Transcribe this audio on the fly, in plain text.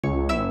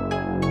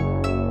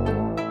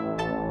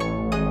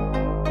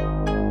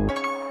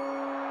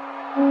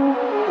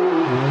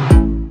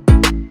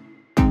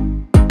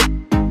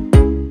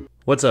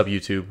What's up,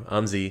 YouTube?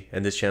 I'm Z,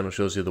 and this channel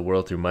shows you the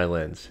world through my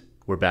lens.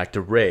 We're back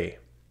to RAYE.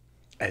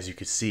 As you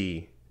can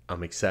see,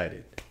 I'm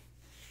excited.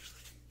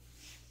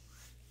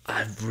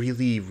 I've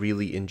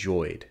really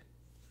enjoyed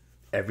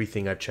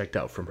everything I've checked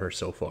out from her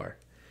so far.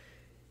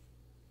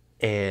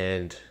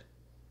 And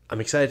I'm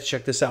excited to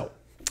check this out.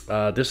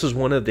 This is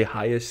one of the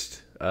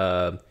highest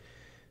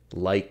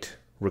liked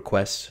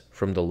requests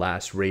from the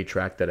last RAYE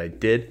track that I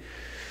did.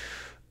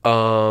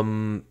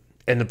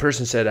 And the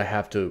person said I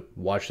have to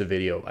watch the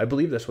video. I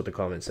believe that's what the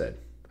comment said,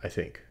 I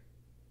think.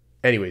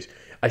 Anyways,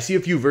 I see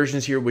a few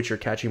versions here which are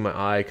catching my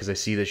eye because I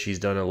see that she's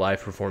done a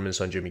live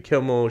performance on Jimmy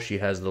Kimmel. She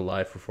has the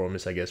live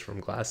performance, I guess,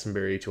 from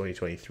Glastonbury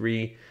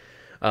 2023.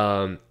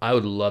 I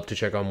would love to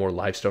check out more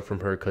live stuff from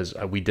her because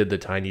we did the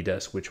Tiny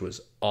Desk, which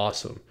was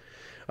awesome.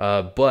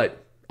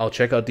 But I'll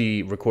check out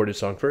the recorded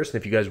song first.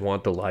 And if you guys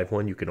want the live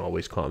one, you can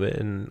always comment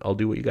and I'll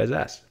do what you guys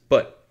ask.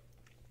 But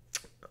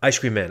Ice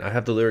Cream Man, I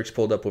have the lyrics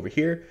pulled up over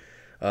here.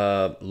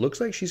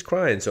 Looks like she's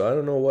crying, so I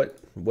don't know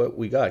what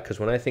we got. Because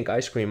when I think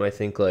ice cream, I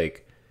think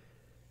like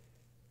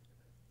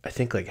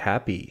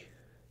happy.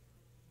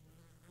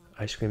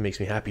 Ice cream makes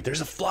me happy.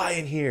 There's a fly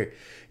in here.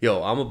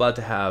 Yo, I'm about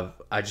to have,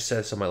 I just said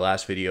this on my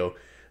last video.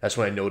 That's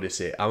when I noticed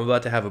it. I'm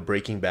about to have a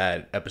Breaking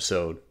Bad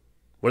episode.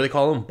 What do they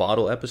call them?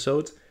 Bottle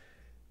episodes?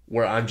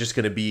 Where I'm just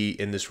going to be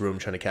in this room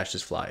trying to catch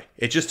this fly.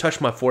 It just touched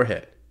my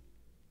forehead.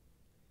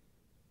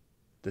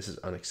 This is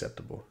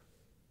unacceptable.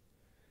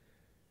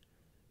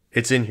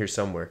 It's in here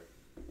somewhere.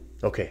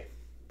 Okay,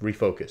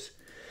 refocus.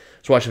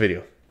 Let's watch the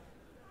video.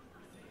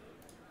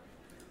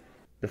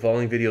 The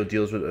following video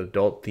deals with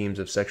adult themes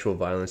of sexual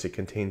violence. It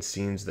contains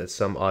scenes that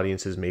some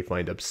audiences may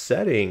find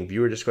upsetting.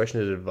 Viewer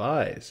discretion is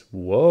advised.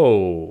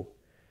 Whoa.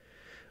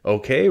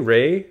 Okay,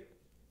 RAYE.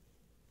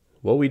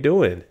 What we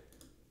doing?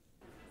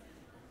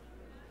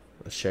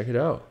 Let's check it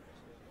out.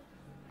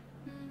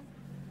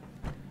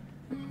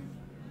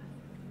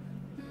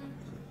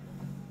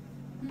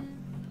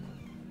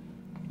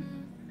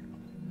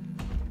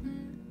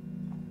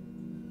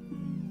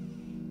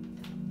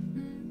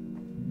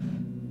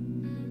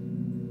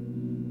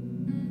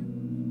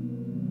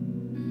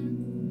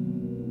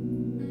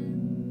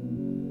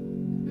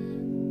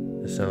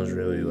 It sounds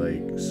really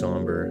like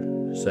somber,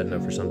 setting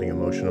up for something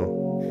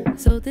emotional.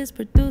 So this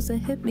producer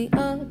hit me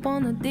up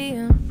on the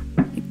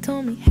DM. He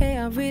told me, hey,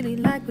 I really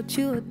like what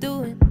you are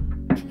doing.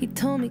 He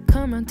told me,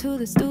 come round to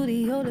the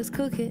studio, let's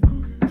cook it.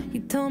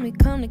 He told me,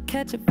 come to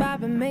catch a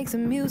vibe and make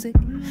some music.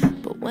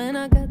 But when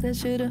I got there,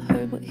 should've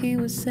heard what he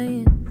was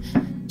saying.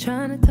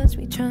 Trying to touch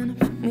me, trying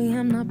to fuck me,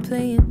 I'm not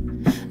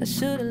playing. I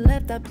should've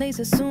left that place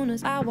as soon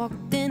as I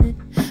walked in it.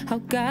 How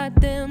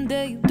goddamn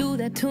dare you do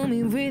that to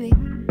me, really?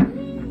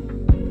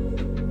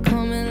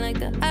 Coming like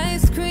the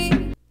ice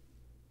cream.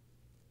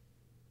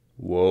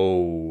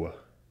 Whoa.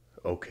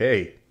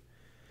 Okay.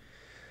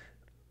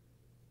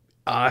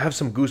 I have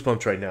some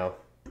goosebumps right now.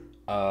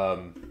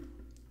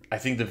 I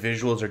think the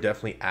visuals are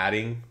definitely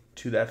adding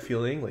to that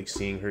feeling, like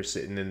seeing her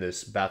sitting in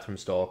this bathroom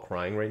stall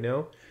crying right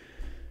now.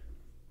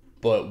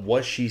 But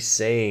what she's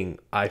saying,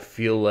 I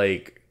feel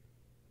like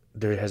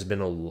there has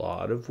been a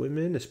lot of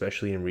women,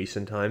 especially in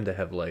recent time, that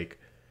have like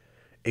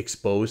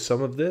exposed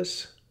some of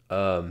this.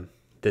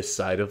 This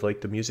side of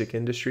like the music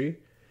industry.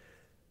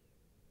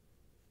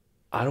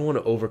 I don't want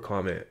to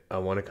overcomment. I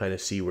want to kind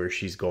of see where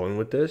she's going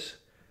with this.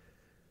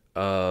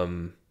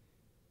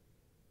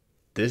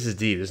 This is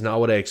deep. It's not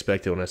what I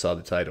expected when I saw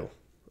the title.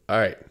 All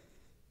right,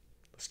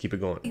 let's keep it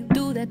going. You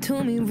do that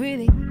to me,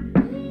 really?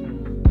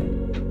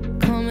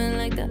 Coming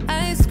like the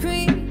ice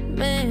cream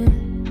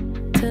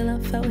man, till I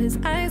felt his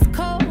ice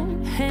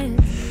cold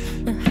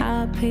hands, and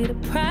how I paid the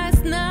price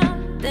now.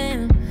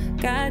 Damn,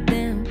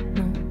 goddamn.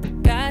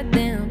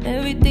 Goddamn,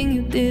 everything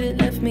you did, it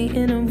left me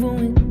in a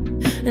ruin.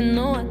 And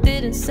no, I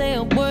didn't say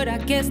a word, I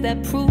guess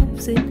that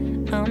proves it.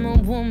 I'm a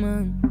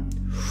woman.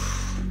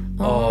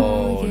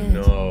 Oh, yes.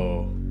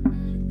 No.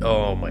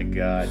 Oh my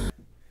God.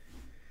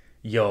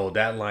 Yo,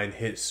 that line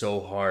hit so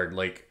hard.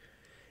 Like,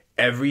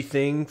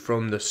 everything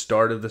from the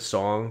start of the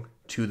song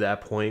to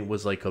that point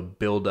was like a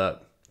build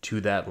up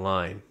to that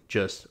line.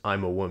 Just,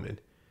 I'm a woman.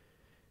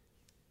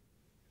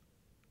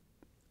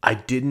 I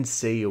didn't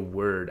say a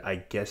word. I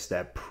guess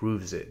that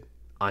proves it.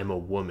 I'm a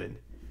woman.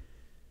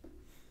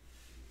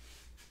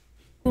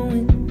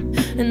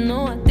 And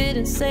no, I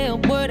didn't say a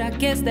word, I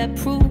guess that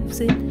proves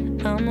it.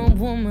 I'm a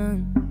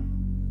woman.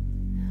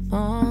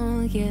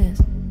 Oh, yes.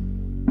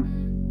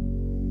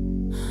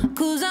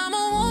 Cause I'm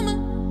a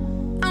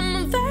woman. I'm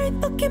a very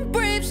fucking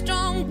brave,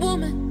 strong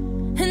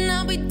woman. And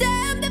I'll be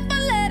damned if I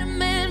let a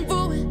man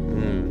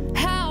ruin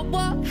how I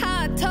walk,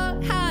 how I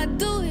talk, how I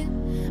do it.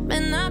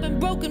 Man, I've been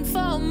broken for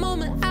a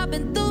moment, I've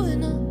been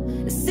doing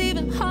it. It's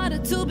even harder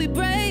to be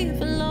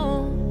brave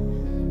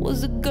alone.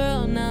 Was a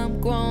girl, now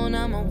I'm grown,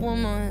 I'm a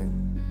woman.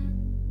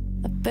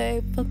 A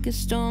very fucking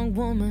strong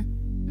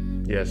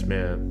woman. Yes,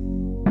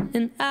 ma'am.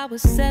 And I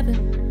was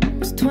 7,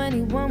 was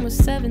 21, was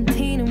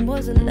 17, and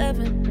was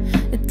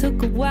 11. It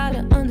took a while to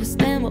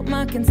understand what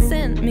my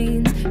consent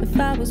means. If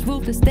I was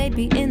ruthless, they'd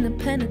be in the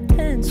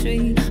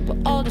penitentiary. But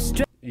all the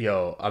stress.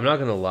 yo, I'm not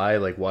gonna lie,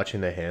 like watching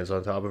the hands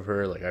on top of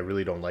her, like I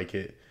really don't like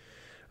it.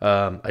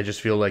 I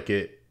just feel like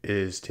it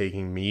is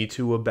taking me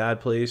to a bad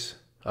place.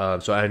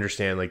 So I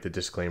understand like the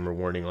disclaimer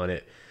warning on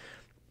it,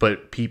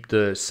 but peep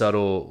the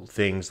subtle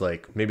things,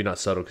 like maybe not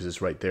subtle because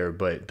it's right there,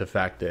 but the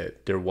fact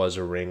that there was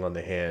a ring on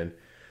the hand.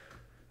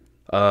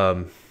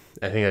 I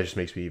think that just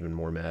makes me even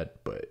more mad.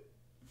 But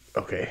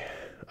okay,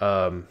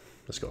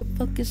 let's go.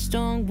 Fucking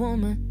strong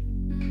woman.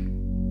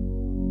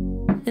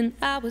 And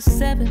I was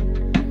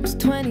 7, was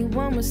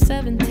 21, was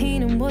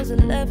 17, and was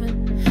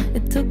 11.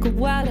 It took a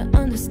while to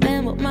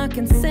understand what my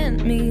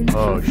consent means.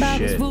 Oh, if I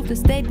was shit. ruthless,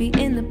 they'd be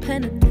in the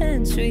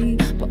penitentiary.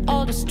 But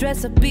all the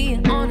stress of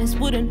being honest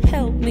wouldn't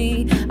help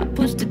me. I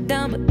pushed it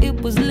down, but it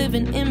was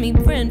living in me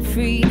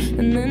rent-free.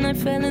 And then I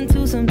fell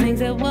into some things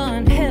that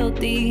weren't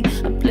healthy.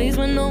 A place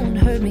where no one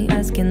heard me,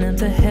 asking them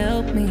to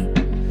help me.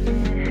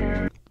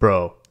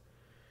 Bro.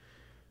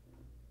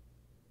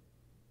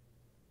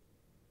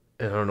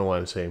 And I don't know why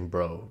I'm saying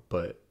bro,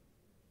 but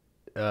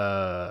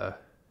I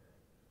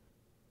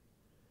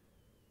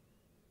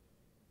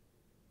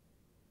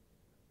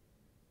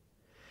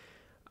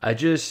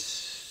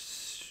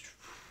just,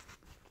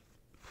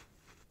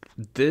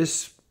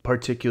 this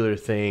particular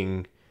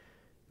thing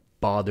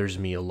bothers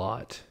me a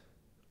lot.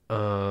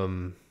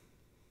 And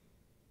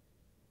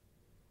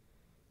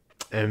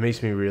it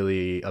makes me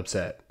really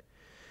upset.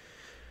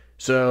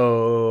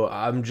 So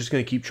I'm just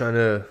gonna keep trying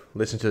to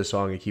listen to the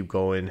song and keep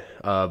going.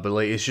 But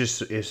like it's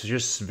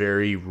just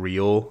very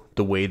real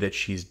the way that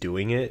she's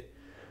doing it,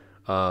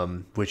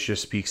 which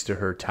just speaks to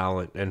her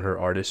talent and her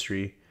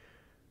artistry.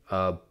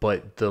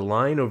 But the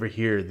line over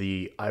here,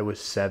 the I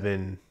was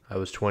 7, I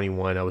was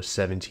 21, I was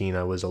 17,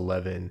 I was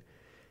 11.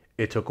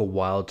 It took a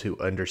while to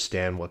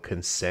understand what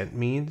consent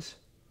means.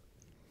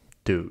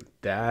 Dude,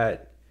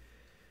 that,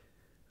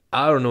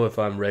 I don't know if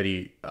I'm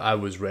ready. I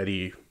was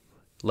ready.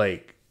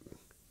 Like,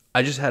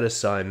 I just had a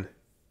son,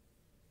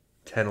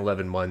 10,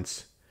 11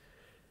 months.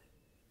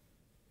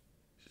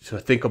 So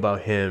think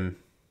about him,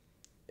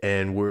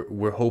 and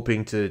we're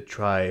hoping to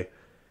try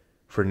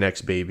for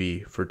next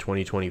baby for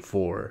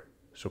 2024.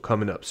 So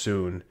coming up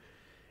soon,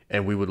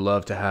 and we would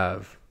love to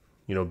have,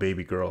 you know,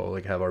 baby girl,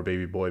 like have our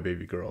baby boy,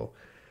 baby girl.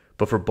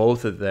 But for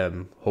both of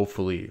them,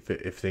 hopefully,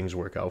 if things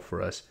work out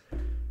for us,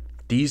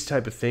 these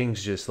type of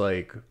things just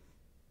like,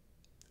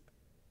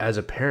 as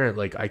a parent,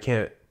 like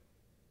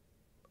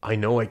I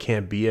know I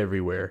can't be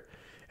everywhere,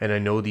 and I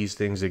know these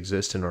things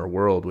exist in our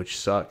world, which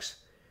sucks.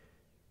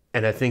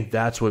 And I think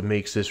that's what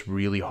makes this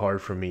really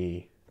hard for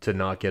me to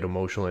not get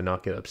emotional and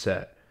not get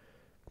upset,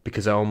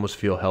 because I almost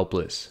feel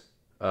helpless.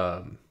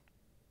 Man,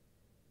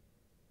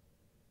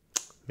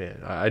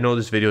 I know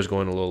this video is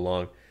going a little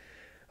long.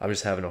 I'm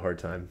just having a hard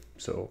time.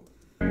 So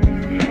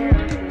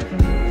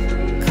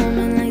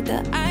Coming like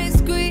the ice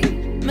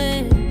cream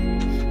man,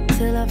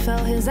 till I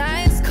felt his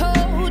ice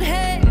cold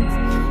hands,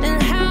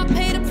 and how I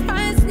paid a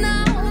price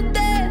now.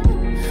 Damn,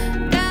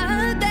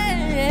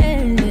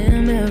 goddamn,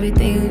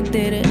 everything you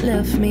did, it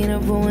left me to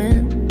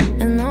ruin.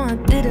 And though I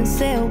didn't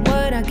say a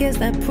word, I guess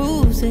that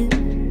proves it.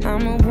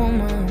 I'm a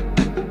woman.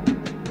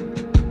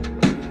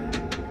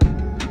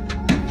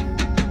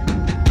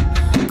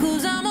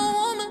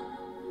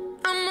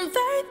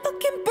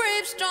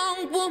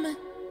 Woman,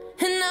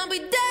 and I'll be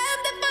damned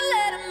if I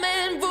let a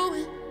man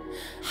ruin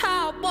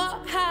how I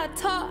walk, how I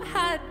talk,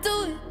 how I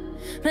do it.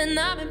 Man,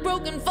 I've been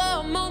broken for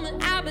a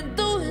moment, I've been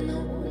doing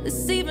it.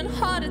 It's even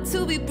harder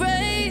to be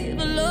brave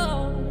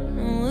alone.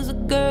 I was a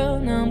girl,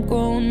 now I'm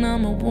grown,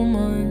 I'm a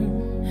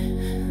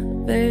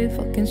woman, very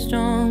fucking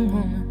strong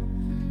woman.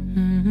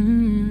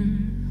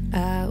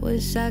 I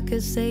wish I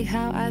could say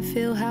how I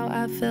feel, how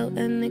I felt,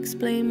 and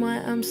explain why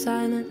I'm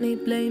silently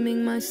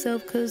blaming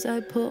myself. Cause I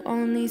put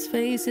on these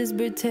faces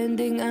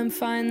pretending I'm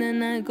fine.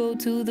 Then I go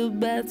to the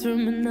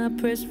bathroom and I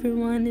press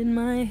rewind in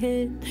my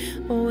head,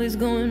 always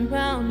going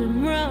round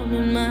and round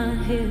in my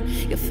head.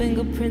 Your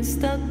fingerprints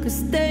stuck a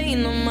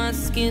stain on my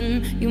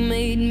skin. You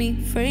made me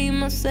frame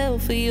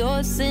myself for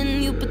your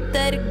sin. You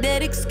pathetic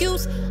dead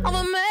excuse of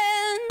a man.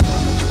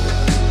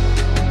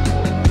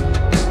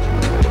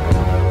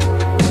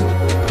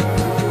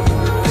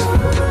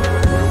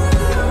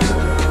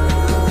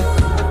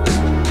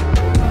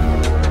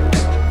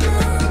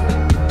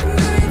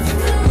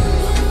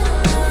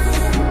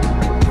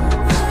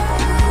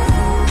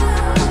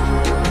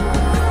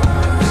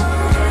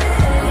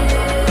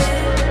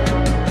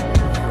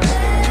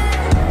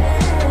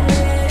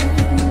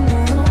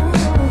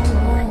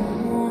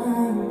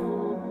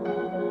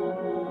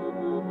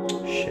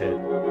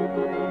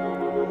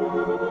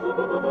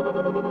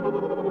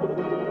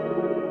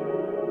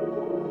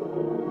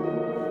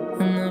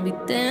 And I'll be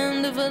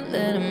damned if I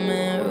let a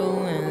man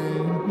ruin.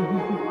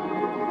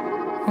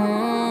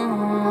 Oh,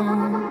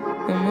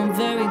 I'm a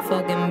very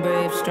fucking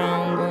brave,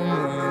 strong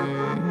woman.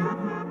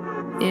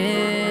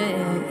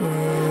 Yeah,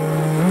 yeah.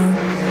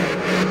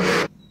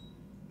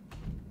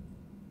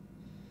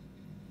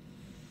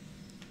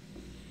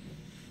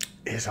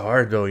 it's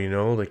hard though, you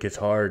know, like it's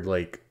hard.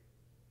 Like,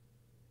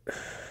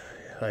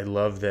 I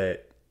love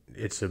that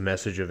it's a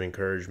message of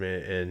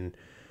encouragement, and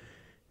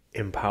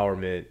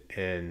empowerment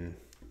and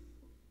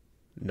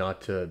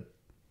not to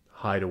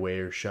hide away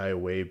or shy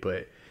away,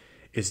 but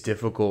it's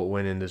difficult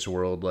when in this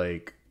world,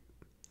 like,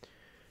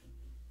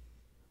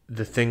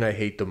 the thing I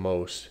hate the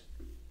most,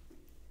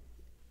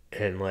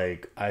 and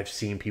like I've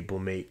seen people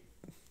make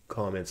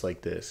comments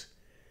like this,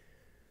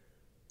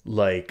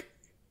 like,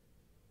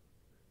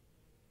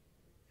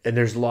 and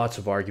there's lots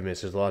of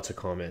arguments, there's lots of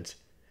comments,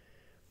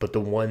 but the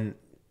one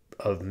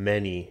of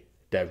many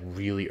that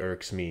really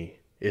irks me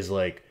is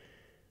like,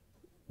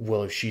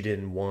 well, if she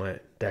didn't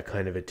want that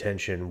kind of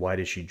attention, why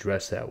did she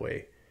dress that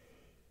way?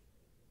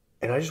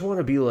 And I just want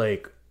to be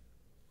like,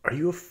 are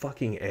you a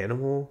fucking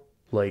animal?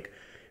 Like,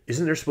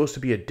 isn't there supposed to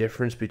be a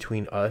difference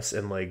between us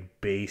and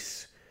like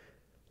base,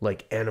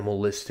 like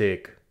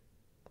animalistic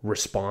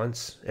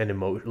response and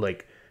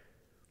like,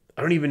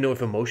 I don't even know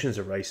if emotion is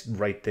the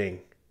right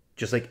thing.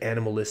 Just like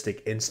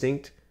animalistic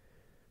instinct.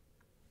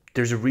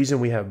 There's a reason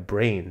we have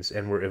brains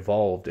and we're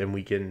evolved and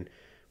we can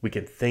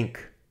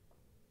think.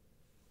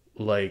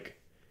 Like,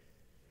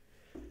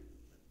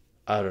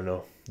 I don't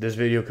know. This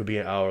video could be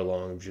an hour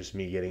long of just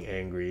me getting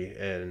angry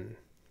and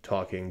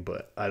talking,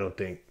 but I don't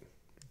think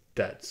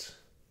that's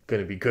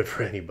gonna be good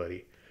for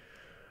anybody.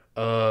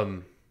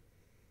 Man,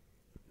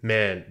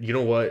 you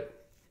know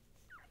what?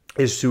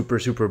 It's super,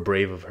 super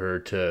brave of her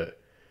to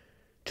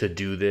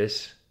do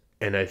this.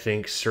 And I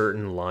think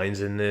certain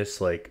lines in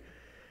this, like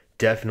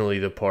definitely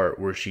the part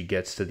where she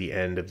gets to the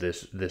end of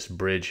this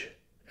bridge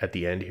at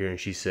the end here and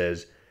she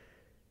says,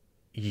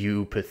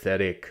 "You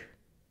pathetic.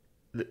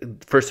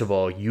 First of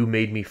all, you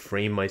made me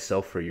frame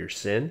myself for your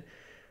sin."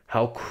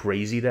 How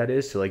crazy that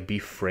is to like be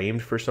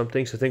framed for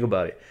something. So think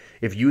about it.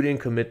 If you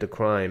didn't commit the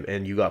crime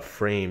and you got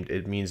framed,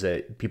 it means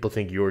that people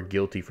think you're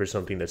guilty for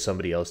something that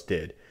somebody else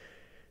did.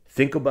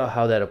 Think about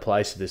how that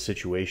applies to this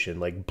situation,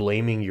 like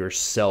blaming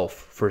yourself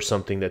for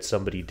something that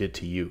somebody did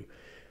to you.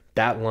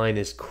 That line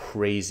is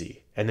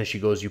crazy. And then she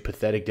goes, "You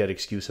pathetic dead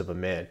excuse of a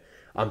man."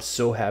 I'm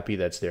so happy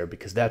that's there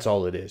because that's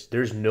all it is.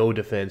 There's no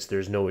defense.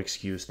 There's no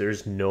excuse.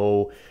 There's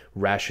no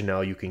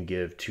rationale you can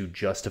give to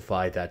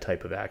justify that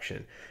type of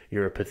action.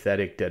 You're a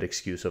pathetic dead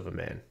excuse of a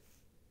man.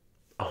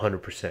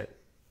 100%.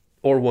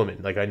 Or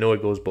woman. Like, I know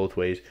it goes both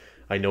ways.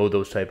 I know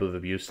those type of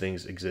abuse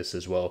things exist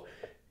as well.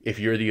 If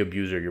you're the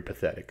abuser, you're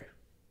pathetic.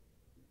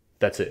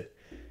 That's it.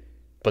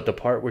 But the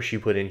part where she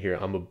put in here,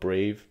 I'm a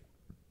brave,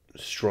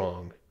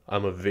 strong,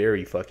 I'm a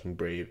very fucking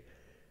brave,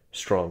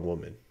 strong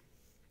woman.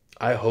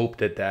 I hope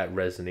that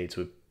resonates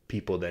with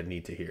people that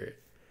need to hear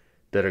it,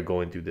 that are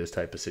going through this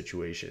type of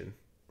situation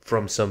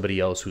from somebody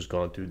else who's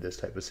gone through this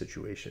type of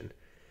situation.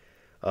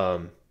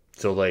 So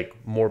like,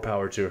 more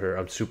power to her.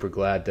 I'm super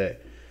glad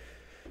that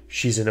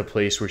she's in a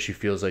place where she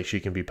feels like she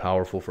can be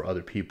powerful for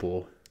other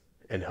people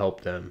and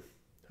help them.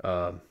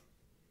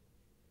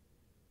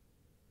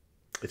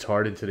 It's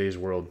hard in today's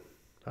world.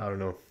 I don't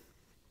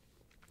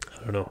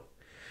know.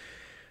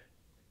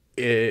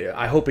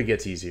 I hope it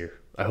gets easier.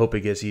 I hope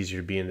it gets easier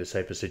to be in this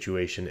type of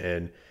situation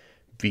and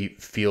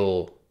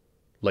feel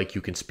like you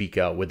can speak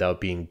out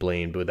without being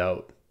blamed,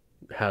 without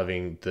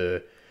being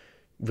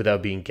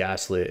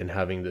gaslit and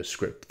having the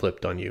script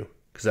flipped on you,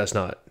 because that's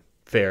not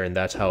fair, and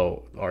that's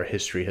how our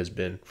history has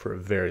been for a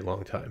very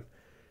long time.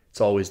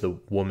 It's always the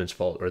woman's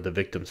fault or the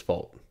victim's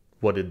fault.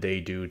 What did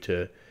they do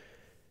to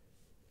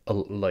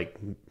like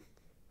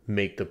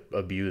make the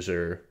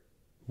abuser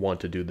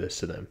want to do this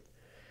to them?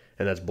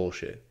 And that's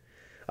bullshit.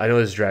 I know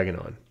this is dragging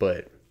on,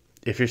 but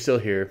if you're still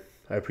here,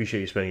 I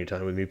appreciate you spending your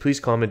time with me. Please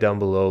comment down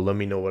below. Let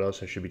me know what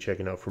else I should be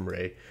checking out from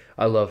RAYE.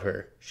 I love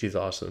her. She's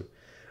awesome.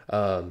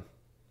 I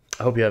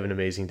hope you have an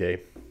amazing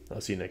day.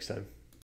 I'll see you next time.